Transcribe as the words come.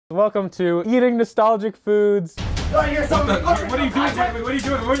Welcome to Eating Nostalgic Foods. Oh, here's something. What are you doing, Jeremy? What are you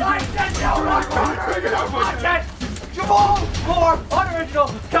doing? What are you doing? Content! Come on! More unoriginal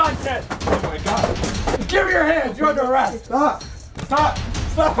content! Oh my god. Give me your hands! You're under arrest! Stop! Stop!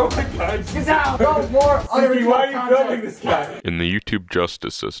 Stop! Oh my god. Get down! No more unoriginal Why are you content! filming this guy? In the YouTube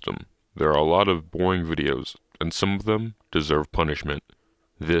justice system, there are a lot of boring videos, and some of them deserve punishment.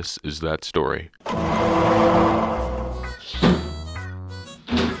 This is that story.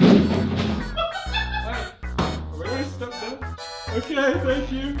 Okay,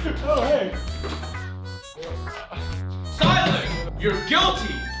 thank you. Oh, hey. Silence! You're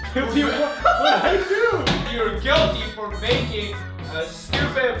guilty! Guilty of what did I do? You're guilty for making a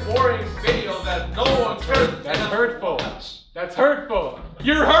stupid, boring video that no one cares. That's hurtful. That's hurtful.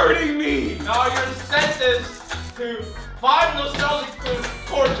 You're hurting me! Now you're sentenced to 5 nostalgic food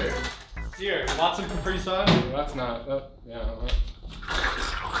torture. Here, lots of Capri Sun. That's not,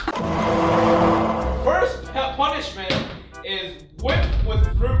 First punishment is whipped with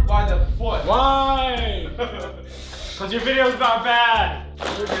fruit by the foot. Why? Because your video's not bad.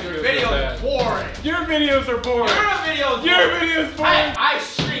 Your video's boring. Your videos are boring. Your video's boring. I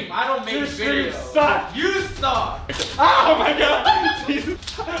stream. I don't make Your videos. streams suck. You suck. Oh my god. Jesus.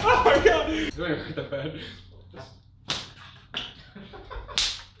 Oh my god. Do I hurt the bed?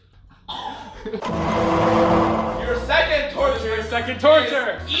 Your second torture. Your second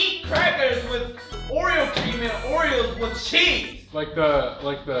torture. Is eat crackers with Oreo cream and Oreos with cheese. Like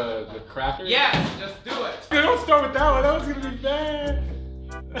the crackers? Yes, just do it. Don't start with that one. That was gonna be bad.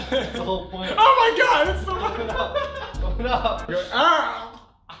 That's the whole point. Oh my god, it's so Open up. Open up. Ah!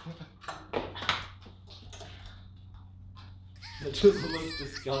 That just looks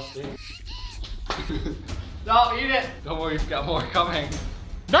disgusting. No, eat it. Don't worry, we've got more coming.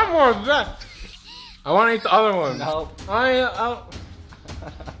 Not more of that. I want to eat the other one. No.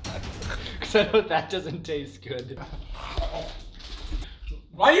 Because I know that doesn't taste good.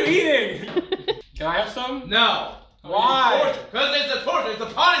 Why are you eating? Can I have some? No. Why? Because it's a torture. It's a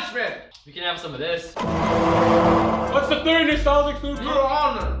punishment. We can have some of this. What's the third nostalgic food? Your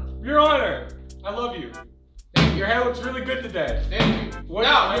Honor. Your Honor. I love you. Your hair looks really good today. Thank you. What-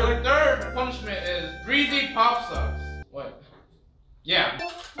 Now, your third punishment is greasy pop sauce. What? Yeah.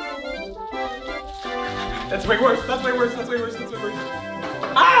 That's way worse. That's way worse. That's way worse. That's way worse.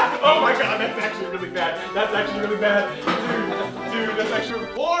 Ah! Oh my god, that's actually really bad. That's actually really bad. Dude, that's actually.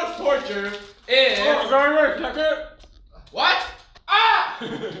 Fourth torture is. Oh, going worse. Tucker. What? Ah!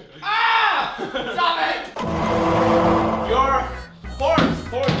 Ah! Stop it! Your fourth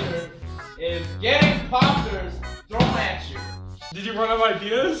torture is getting Pop-Tarts thrown at you. Did you run out of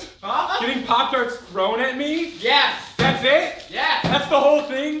ideas? Huh? Getting Pop-Tarts thrown at me? Yes. That's it? Yes. That's the whole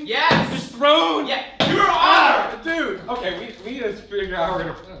thing? Yes. Just thrown? Yeah. Your Honor. Dude. Okay, we need to figure out how we're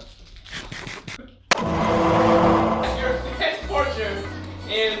gonna. Your fifth torture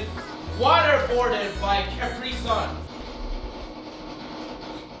is waterboarded by Capri Sun.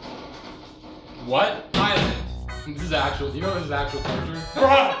 What? Island. This is actual. Do you know this is actual torture?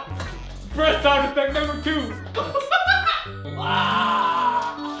 Bruh! Bruh, sound effect number 2.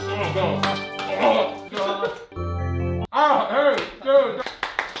 Ah! Oh no. Oh, oh, hey, dude.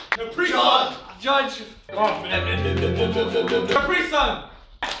 Capri Sun. Judge. Oh. Capri Sun.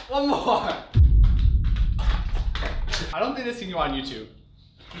 One more. I don't think this can go on YouTube.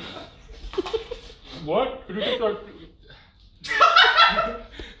 What? Could you get that?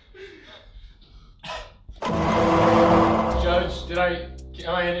 Judge,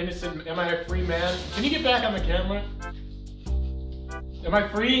 am I an innocent, am I a free man? Can you get back on the camera? Am I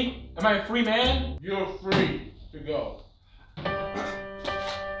free? Am I a free man? You're free to go. Free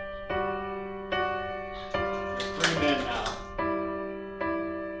man now.